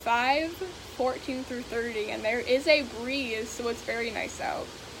5:14 through 30, and there is a breeze, so it's very nice out.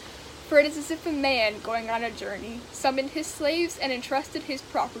 For it is as if a man going on a journey summoned his slaves and entrusted his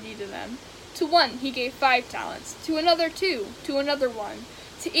property to them. To one he gave 5 talents, to another 2, to another 1,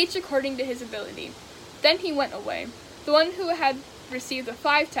 to each according to his ability. Then he went away. The one who had received the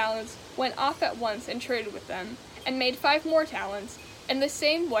 5 talents went off at once and traded with them, and made 5 more talents. In the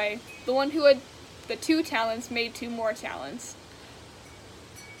same way, the one who had the 2 talents made 2 more talents.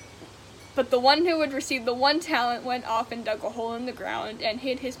 But the one who had received the 1 talent went off and dug a hole in the ground and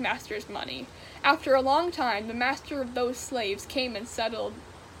hid his master's money. After a long time, the master of those slaves came and settled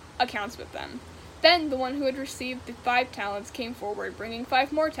accounts with them. Then the one who had received the 5 talents came forward, bringing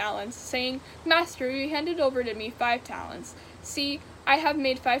 5 more talents, saying, "Master, you handed over to me 5 talents. See, I have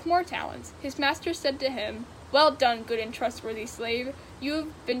made 5 more talents." His master said to him, "Well done, good and trustworthy slave. You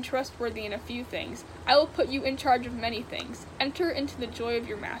have been trustworthy in a few things. I will put you in charge of many things. Enter into the joy of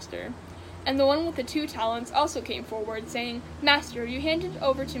your master." And the one with the 2 talents also came forward, saying, "Master, you handed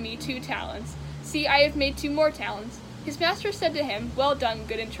over to me 2 talents. See, I have made 2 more talents." His master said to him, "Well done,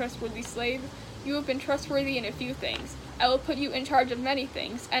 good and trustworthy slave. You have been trustworthy in a few things. I will put you in charge of many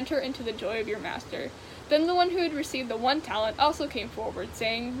things. Enter into the joy of your master." Then the one who had received the 1 talent also came forward,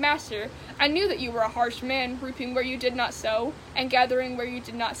 saying, "Master, I knew that you were a harsh man, reaping where you did not sow, and gathering where you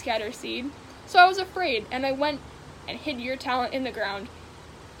did not scatter seed. So I was afraid, and I went and hid your talent in the ground.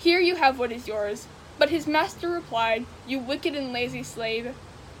 Here you have what is yours." But his master replied, "You wicked and lazy slave.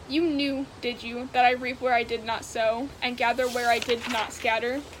 You knew, did you, that I reap where I did not sow, and gather where I did not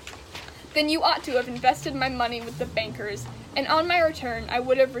scatter? Then you ought to have invested my money with the bankers, and on my return I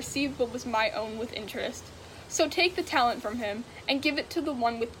would have received what was my own with interest. So take the talent from him, and give it to the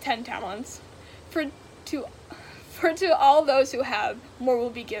one with 10 talents. For to all those who have, more will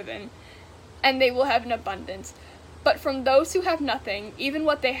be given, and they will have an abundance. But from those who have nothing, even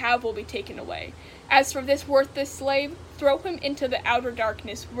what they have will be taken away. As for this worthless slave, throw him into the outer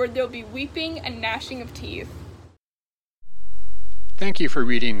darkness, where there will be weeping and gnashing of teeth." Thank you for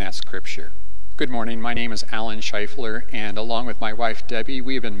reading that scripture. Good morning. My name is Alan Scheifler, and along with my wife Debbie,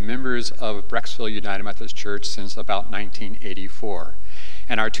 we have been members of Brecksville United Methodist Church since about 1984.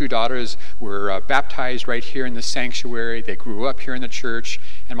 And our 2 daughters were baptized right here in the sanctuary. They grew up here in the church,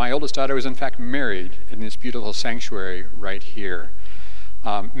 and my oldest daughter was in fact married in this beautiful sanctuary right here.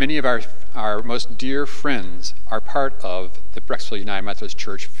 Many of our most dear friends are part of the Brecksville United Methodist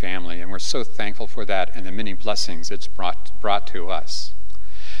Church family, and we're so thankful for that and the many blessings it's brought to us.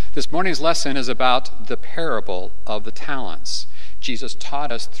 This morning's lesson is about the parable of the talents. Jesus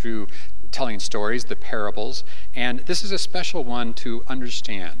taught us through telling stories, the parables, and this is a special one to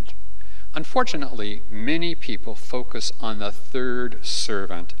understand. Unfortunately, many people focus on the 3rd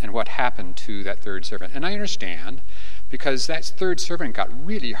servant and what happened to that 3rd servant. And I understand, because that 3rd servant got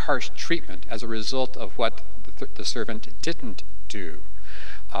really harsh treatment as a result of what the servant didn't do.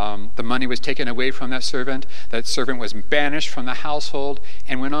 The money was taken away from that servant. That servant was banished from the household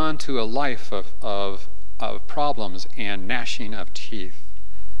and went on to a life of problems and gnashing of teeth.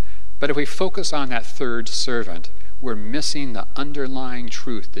 But if we focus on that 3rd servant, we're missing the underlying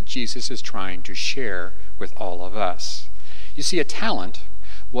truth that Jesus is trying to share with all of us. You see, a talent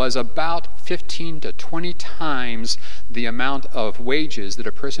was about 15 to 20 times the amount of wages that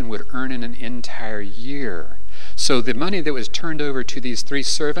a person would earn in an entire year. So the money that was turned over to these 3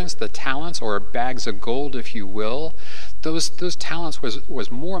 servants, the talents, or bags of gold, if you will, those talents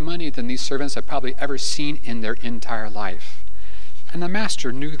was more money than these servants had probably ever seen in their entire life. And the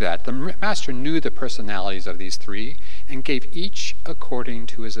master knew that. The master knew the personalities of these 3 and gave each according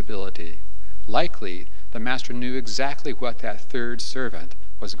to his ability. Likely, the master knew exactly what that 3rd servant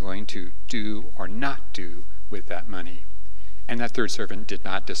was going to do or not do with that money. And that 3rd servant did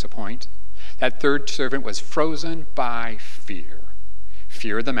not disappoint. That 3rd servant was frozen by fear.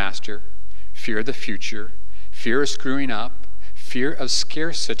 Fear of the master, fear of the future, fear of screwing up, fear of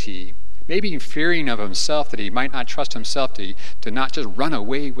scarcity, maybe fearing of himself, that he might not trust himself to not just run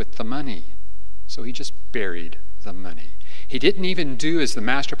away with the money. So he just buried the money. He didn't even do, as the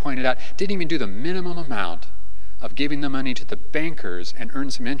master pointed out, didn't even do the minimum amount of giving the money to the bankers and earn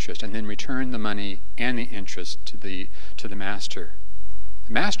some interest, and then return the money and the interest to the master.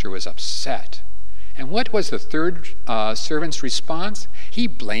 The master was upset. And what was the 3rd servant's response? He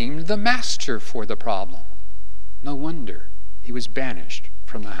blamed the master for the problem. No wonder he was banished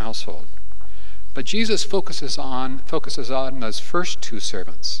from the household. But Jesus focuses on those first 2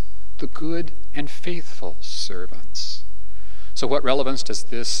 servants, the good and faithful servants. So what relevance does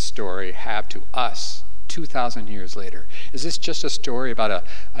this story have to us 2,000 years later? Is this just a story about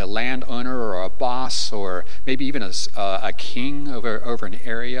a landowner or a boss or maybe even a king over an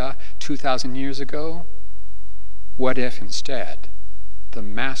area 2,000 years ago? What if instead the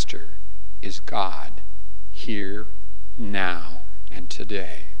master is God here, now, and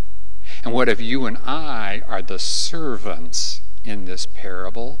today? And what if you and I are the servants in this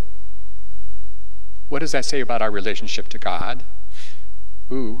parable? What does that say about our relationship to God?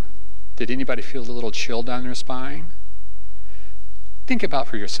 Ooh, did anybody feel a little chill down their spine? Think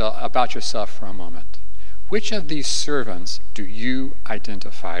about yourself for a moment. Which of these servants do you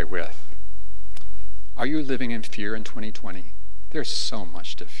identify with? Are you living in fear in 2020? There's so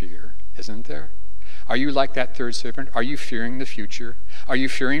much to fear, isn't there? Are you like that third servant? Are you fearing the future? Are you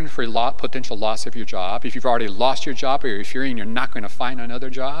fearing for potential loss of your job? If you've already lost your job, are you fearing you're not going to find another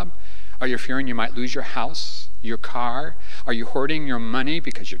job? Are you fearing you might lose your house, your car? Are you hoarding your money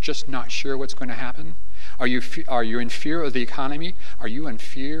because you're just not sure what's going to happen? Are you in fear of the economy? Are you in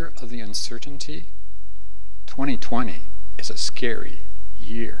fear of the uncertainty? 2020 is a scary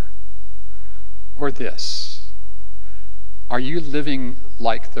year. Or this: are you living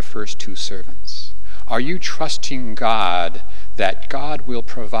like the first two servants? Are you trusting God that God will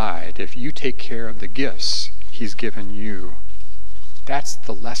provide if you take care of the gifts he's given you? That's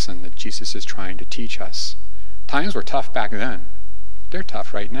the lesson that Jesus is trying to teach us. Times were tough back then. They're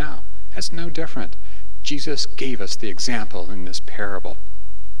tough right now. That's no different. Jesus gave us the example in this parable.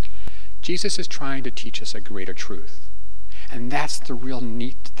 Jesus is trying to teach us a greater truth. And that's the real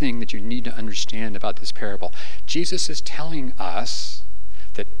neat thing that you need to understand about this parable. Jesus is telling us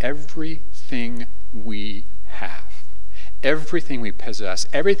that everything we have, everything we possess,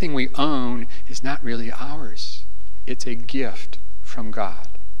 everything we own is not really ours. It's a gift from God.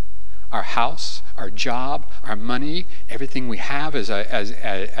 Our house, our job, our money, everything we have as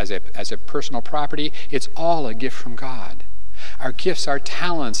a personal property, it's all a gift from God. Our gifts, our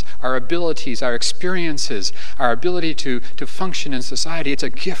talents, our abilities, our experiences, our ability to function in society, it's a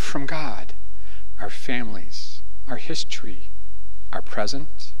gift from God. Our families, our history, our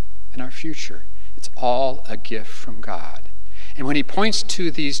present, and our future, it's all a gift from God. And when he points to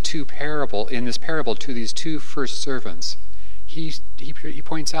these two in this parable to these two first servants, he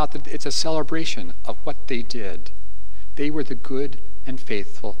points out that it's a celebration of what they did. They were the good and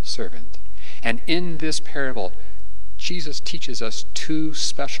faithful servant. And in this parable, Jesus teaches us two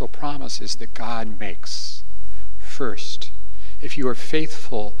special promises that God makes. First, if you are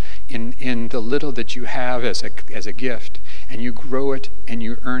faithful in the little that you have as a gift, and you grow it and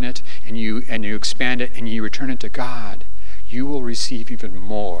you earn it and you expand it and you return it to God, you will receive even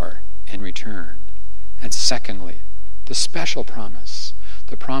more in return. And secondly, the special promise,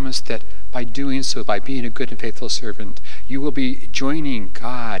 the promise that by doing so, by being a good and faithful servant, you will be joining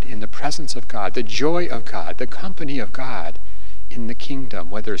God in the presence of God, the joy of God, the company of God in the kingdom,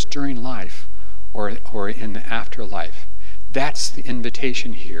 whether it's during life or in the afterlife. That's the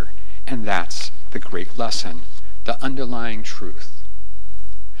invitation here, and that's the great lesson, the underlying truth.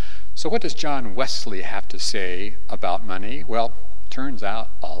 So what does John Wesley have to say about money? Well, turns out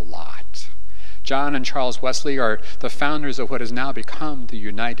a lot. John and Charles Wesley are the founders of what has now become the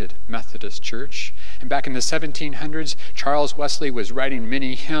United Methodist Church. And back in the 1700s, Charles Wesley was writing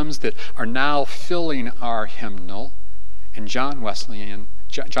many hymns that are now filling our hymnal. And John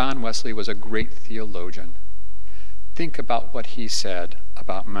Wesley was a great theologian. Think about what he said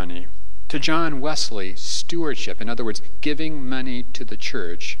about money. To John Wesley, stewardship, in other words, giving money to the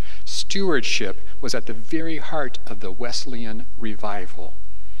church, stewardship was at the very heart of the Wesleyan revival.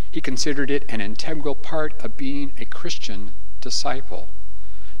 He considered it an integral part of being a Christian disciple.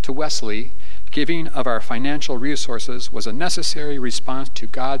 To Wesley, giving of our financial resources was a necessary response to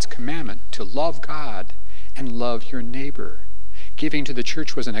God's commandment to love God and love your neighbor. Giving to the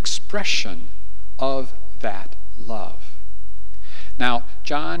church was an expression of that love. Now,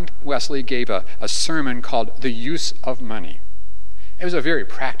 John Wesley gave a sermon called The Use of Money. It was a very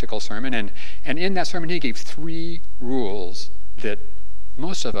practical sermon, and in that sermon he gave 3 rules that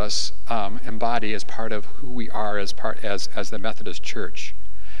most of us embody as part of who we are as the Methodist Church.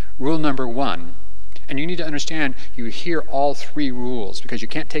 Rule number 1, and you need to understand, you hear all 3 rules because you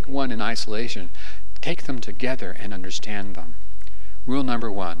can't take one in isolation. Take them together and understand them. Rule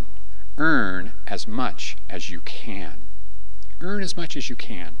number 1, earn as much as you can. Earn as much as you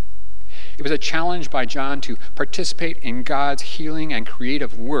can. It was a challenge by John to participate in God's healing and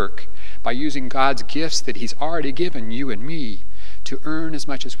creative work by using God's gifts that he's already given you and me to earn as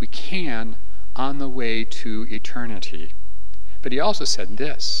much as we can on the way to eternity. But he also said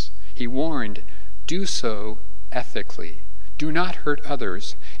this. He warned, do so ethically. Do not hurt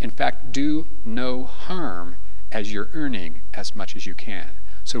others. In fact, do no harm as you're earning as much as you can.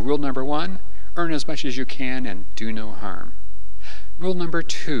 So rule number 1, earn as much as you can and do no harm. Rule number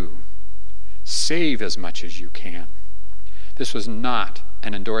 2, save as much as you can. This was not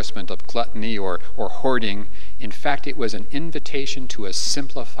an endorsement of gluttony or hoarding. In fact, it was an invitation to a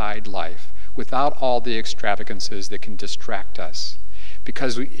simplified life without all the extravagances that can distract us.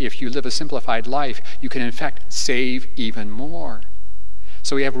 Because if you live a simplified life, you can in fact save even more.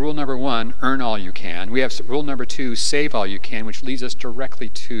 So we have rule number 1, earn all you can. We have rule number 2, save all you can, which leads us directly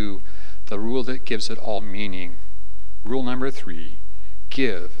to the rule that gives it all meaning. Rule number 3,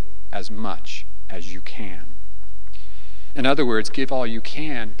 give as much as you can. In other words, give all you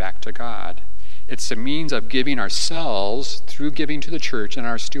can back to God. It's a means of giving ourselves, through giving to the church and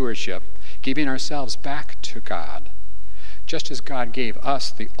our stewardship, giving ourselves back to God. Just as God gave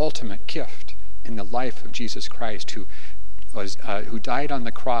us the ultimate gift in the life of Jesus Christ, who died on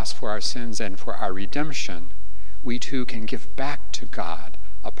the cross for our sins and for our redemption, we too can give back to God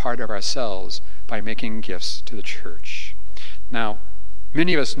a part of ourselves by making gifts to the church. Now,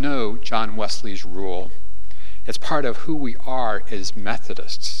 many of us know John Wesley's rule. It's part of who we are as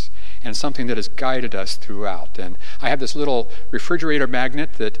Methodists and something that has guided us throughout. And I have this little refrigerator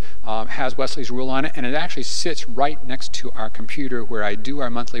magnet that has Wesley's rule on it, and it actually sits right next to our computer where I do our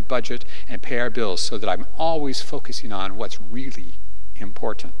monthly budget and pay our bills, so that I'm always focusing on what's really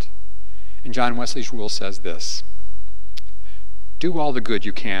important. And John Wesley's rule says this: do all the good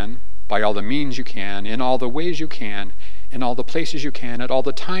you can, by all the means you can, in all the ways you can, in all the places you can, at all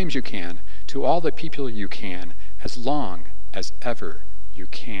the times you can, to all the people you can, as long as ever you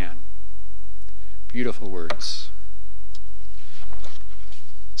can. Beautiful words.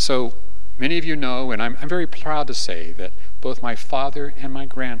 So many of you know, and I'm very proud to say, that both my father and my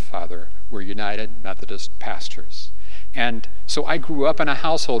grandfather were United Methodist pastors. And so I grew up in a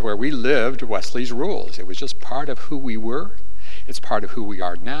household where we lived Wesley's rules. It was just part of who we were, it's part of who we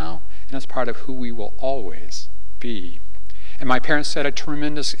are now, and it's part of who we will always be. And my parents set a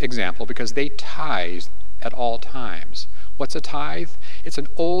tremendous example because they tithed at all times. What's a tithe? It's an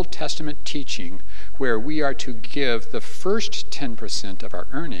Old Testament teaching where we are to give the first 10% of our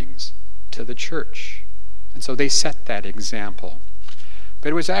earnings to the church. And so they set that example. But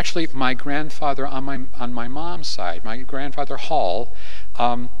it was actually my grandfather on my mom's side, my grandfather Hall,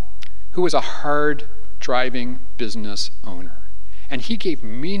 who was a hard-driving business owner. And he gave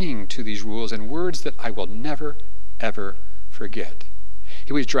meaning to these rules in words that I will never, ever forget.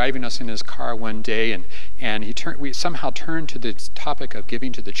 He was driving us in his car one day, and we somehow turned to the topic of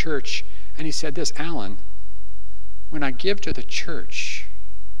giving to the church, and he said this: Alan, when I give to the church,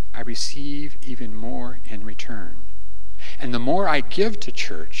 I receive even more in return. And the more I give to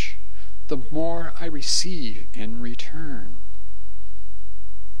church, the more I receive in return.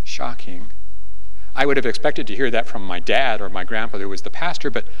 Shocking. I would have expected to hear that from my dad or my grandfather, who was the pastor,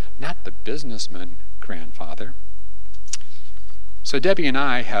 but not the businessman grandfather. So Debbie and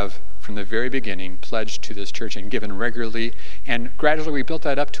I have, from the very beginning, pledged to this church and given regularly, and gradually we built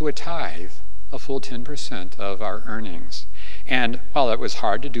that up to a tithe, a full 10% of our earnings. And while it was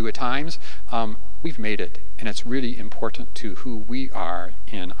hard to do at times, we've made it, and it's really important to who we are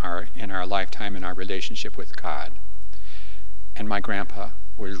in our lifetime, in our relationship with God. And my grandpa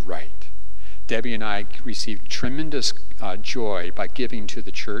was right. Debbie and I received tremendous joy by giving to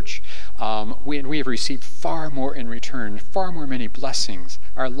the church. We have received far more in return, far more many blessings.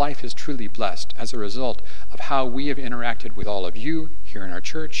 Our life is truly blessed as a result of how we have interacted with all of you here in our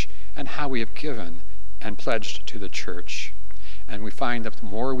church and how we have given and pledged to the church. And we find that the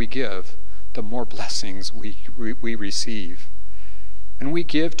more we give, the more blessings we receive. When we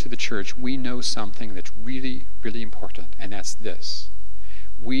give to the church, we know something that's really, really important, and that's this: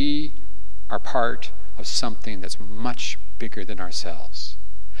 we are part of something that's much bigger than ourselves.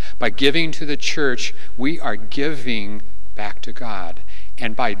 By giving to the church, we are giving back to God.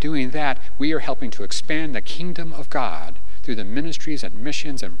 And by doing that, we are helping to expand the kingdom of God through the ministries and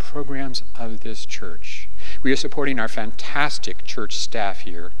missions and programs of this church. We are supporting our fantastic church staff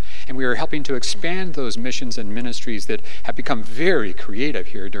here, and we are helping to expand those missions and ministries that have become very creative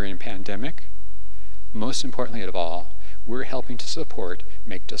here during the pandemic. Most importantly of all, we're helping to support,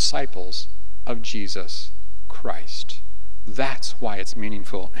 make disciples of Jesus Christ. That's why it's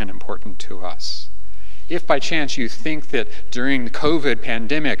meaningful and important to us. If by chance you think that during the COVID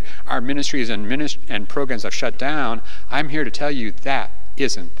pandemic our ministries and programs have shut down, I'm here to tell you that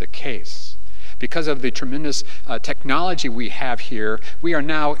isn't the case. Because of the tremendous technology we have here, we are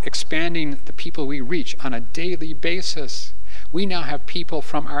now expanding the people we reach on a daily basis. We now have people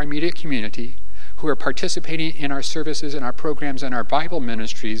from our immediate community who are participating in our services and our programs and our Bible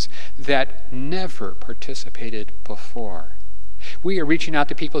ministries that never participated before. We are reaching out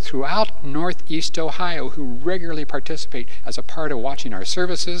to people throughout Northeast Ohio who regularly participate as a part of watching our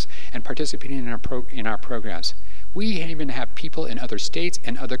services and participating in our programs. We even have people in other states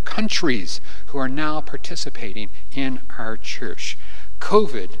and other countries who are now participating in our church.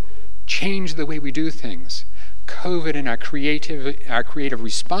 COVID changed the way we do things. COVID and our creative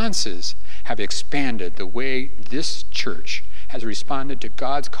responses have expanded the way this church has responded to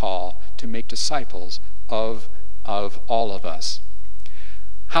God's call to make disciples of all of us.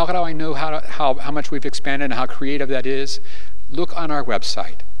 How do I know how much we've expanded and how creative that is? Look on our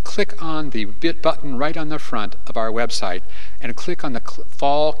website. Click on the button right on the front of our website and click on the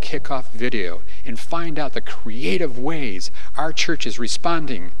fall kickoff video and find out the creative ways our church is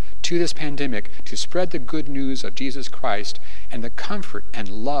responding to this pandemic to spread the good news of Jesus Christ and the comfort and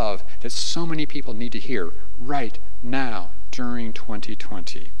love that so many people need to hear right now during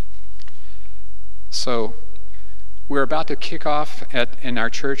 2020. So, we're about to kick off in our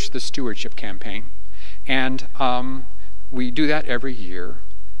church the stewardship campaign, and we do that every year.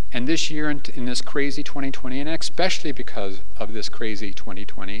 And this year, in this crazy 2020, and especially because of this crazy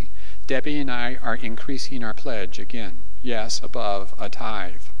 2020, Debbie and I are increasing our pledge again, yes, above a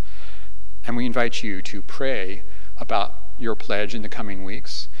tithe. And we invite you to pray about your pledge in the coming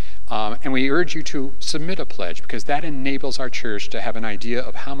weeks. And we urge you to submit a pledge because that enables our church to have an idea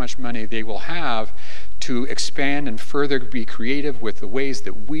of how much money they will have to expand and further be creative with the ways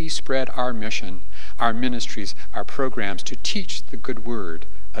that we spread our mission, our ministries, our programs to teach the good word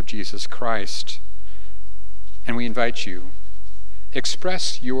of Jesus Christ. And we invite you,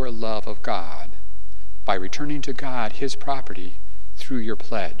 express your love of God by returning to God his property through your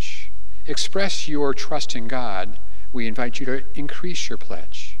pledge. Express your trust in God. We invite you to increase your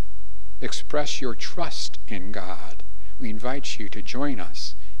pledge. Express your trust in God. We invite you to join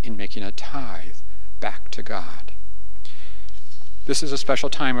us in making a tithe back to God. This is a special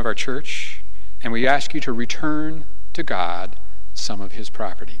time of our church, and we ask you to return to God some of his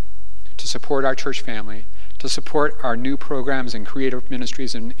property, to support our church family, to support our new programs and creative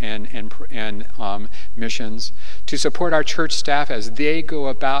ministries and missions, to support our church staff as they go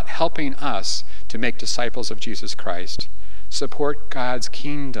about helping us to make disciples of Jesus Christ. Support God's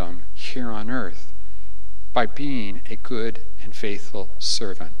kingdom here on earth by being a good and faithful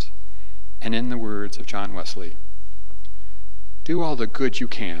servant. And in the words of John Wesley, do all the good you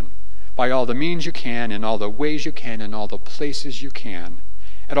can, by all the means you can, in all the ways you can, in all the places you can,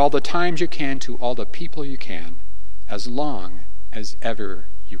 at all the times you can, to all the people you can, as long as ever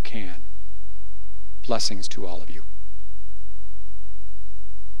you can. Blessings to all of you.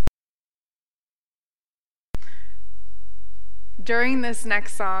 During this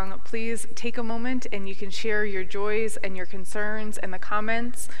next song, please take a moment and you can share your joys and your concerns in the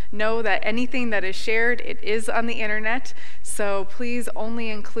comments. Know that anything that is shared, it is on the internet, so please only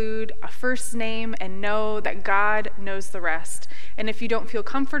include a first name and know that God knows the rest. And if you don't feel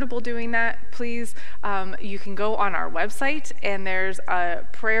comfortable doing that, please, you can go on our website and there's a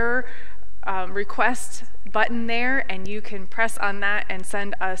prayer request button there, and you can press on that and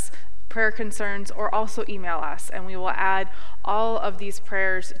send us prayer concerns, or also email us, and we will add all of these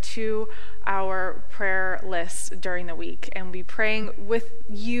prayers to our prayer list during the week and be praying with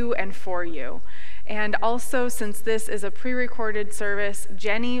you and for you. And also, since this is a pre-recorded service,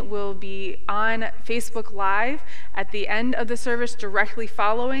 Jenny will be on Facebook Live at the end of the service directly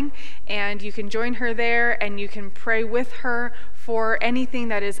following, and you can join her there and you can pray with her for anything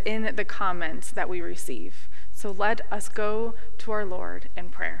that is in the comments that we receive. So let us go to our Lord in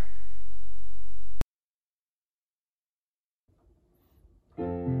prayer.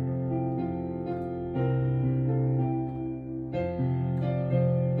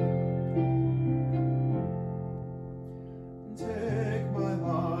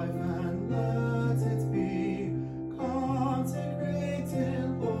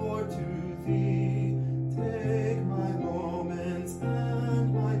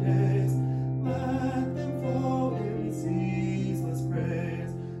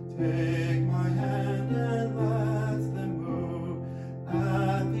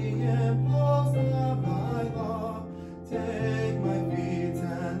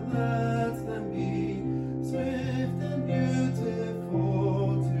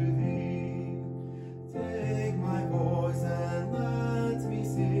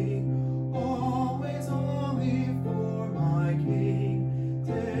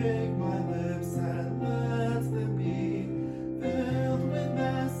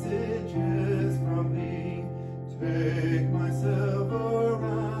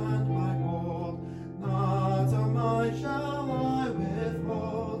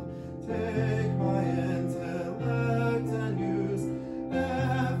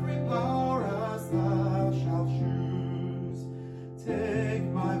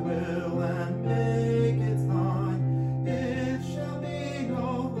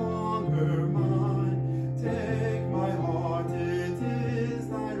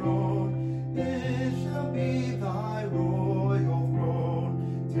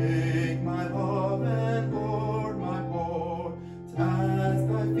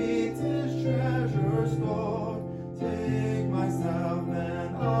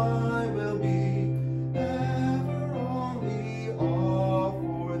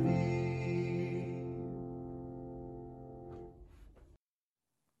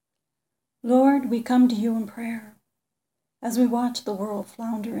 Lord, we come to you in prayer as we watch the world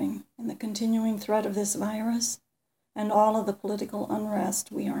floundering in the continuing threat of this virus and all of the political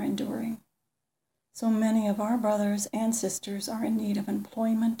unrest we are enduring. So many of our brothers and sisters are in need of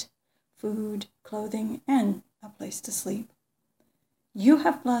employment, food, clothing, and a place to sleep. You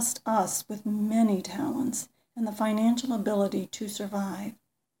have blessed us with many talents and the financial ability to survive.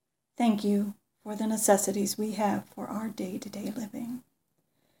 Thank you for the necessities we have for our day-to-day living.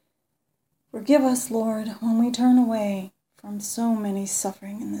 Forgive us, Lord, when we turn away from so many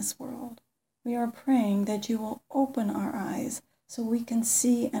suffering in this world. We are praying that you will open our eyes so we can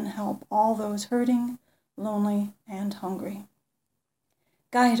see and help all those hurting, lonely, and hungry.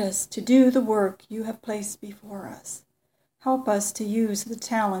 Guide us to do the work you have placed before us. Help us to use the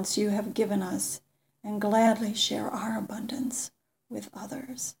talents you have given us and gladly share our abundance with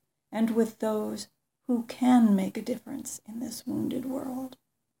others and with those who can make a difference in this wounded world.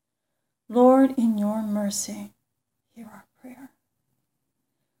 Lord, in your mercy, hear our prayer.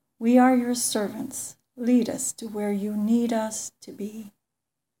 We are your servants. Lead us to where you need us to be.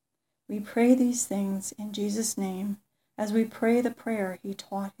 We pray these things in Jesus' name as we pray the prayer he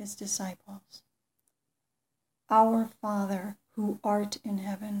taught his disciples. Our Father, who art in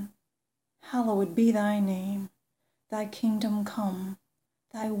heaven, hallowed be thy name. Thy kingdom come,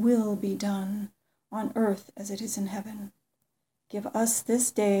 thy will be done, on earth as it is in heaven. Give us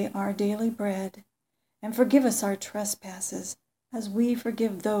this day our daily bread, and forgive us our trespasses, as we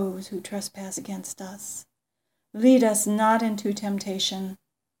forgive those who trespass against us. Lead us not into temptation,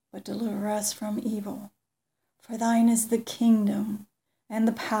 but deliver us from evil. For thine is the kingdom, and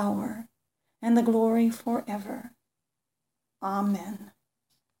the power, and the glory forever. Amen.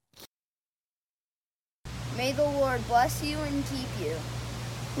 May the Lord bless you and keep you.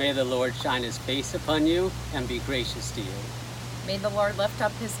 May the Lord shine his face upon you and be gracious to you. May the Lord lift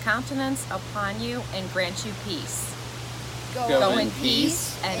up his countenance upon you and grant you peace. Go in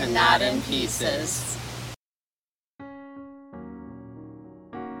peace and not in pieces.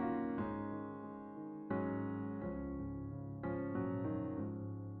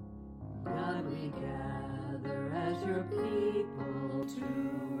 God, we gather as your people to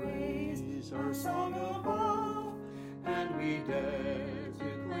raise our song above, and we dare to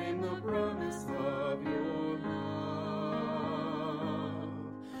claim the promise of your love.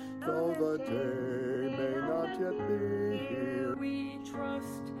 Though the day may not yet be here, We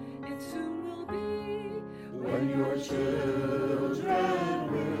trust it soon will be, when your children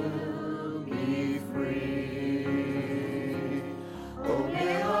will be free. oh,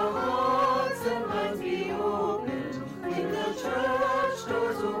 may our hearts and minds be open, may the church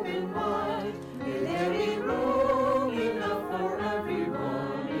doors open wide, may there be room enough for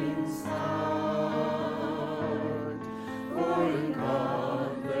everyone inside. For in God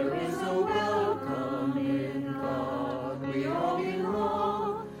there is a welcome, in God we all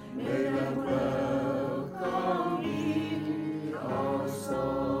belong, may that welcome be our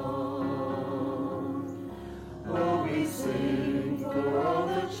song. Oh, we sing for all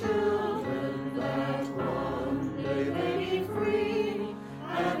the children that one day may be free,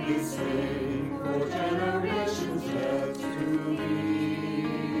 and we sing for generations yet to be,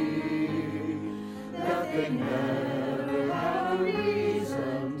 that they never have a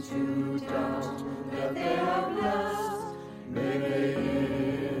reason to doubt that they are blessed. May they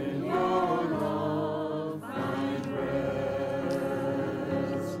in your love find rest.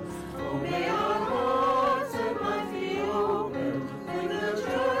 Oh, may our hearts and minds be open, may the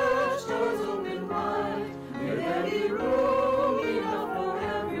church doors open wide, may there be room enough for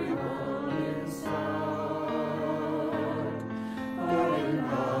everyone inside. For in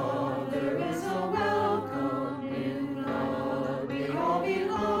God there is a welcome, in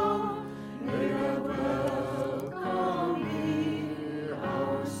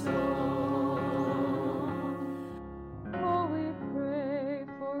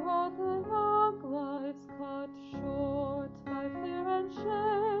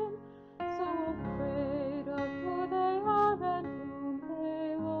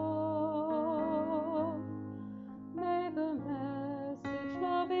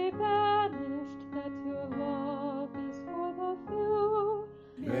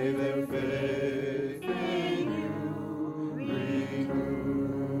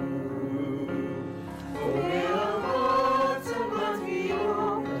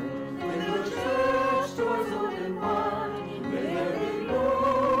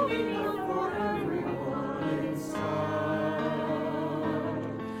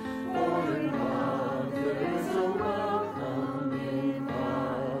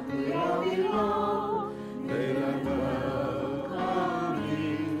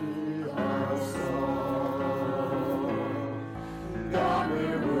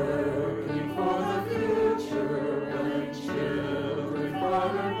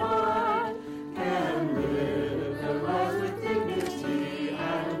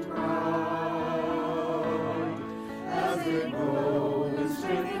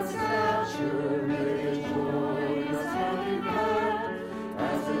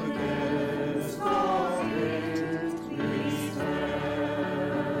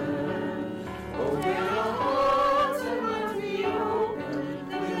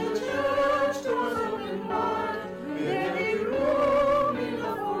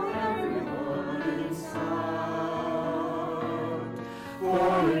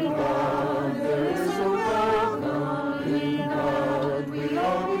Goodbye.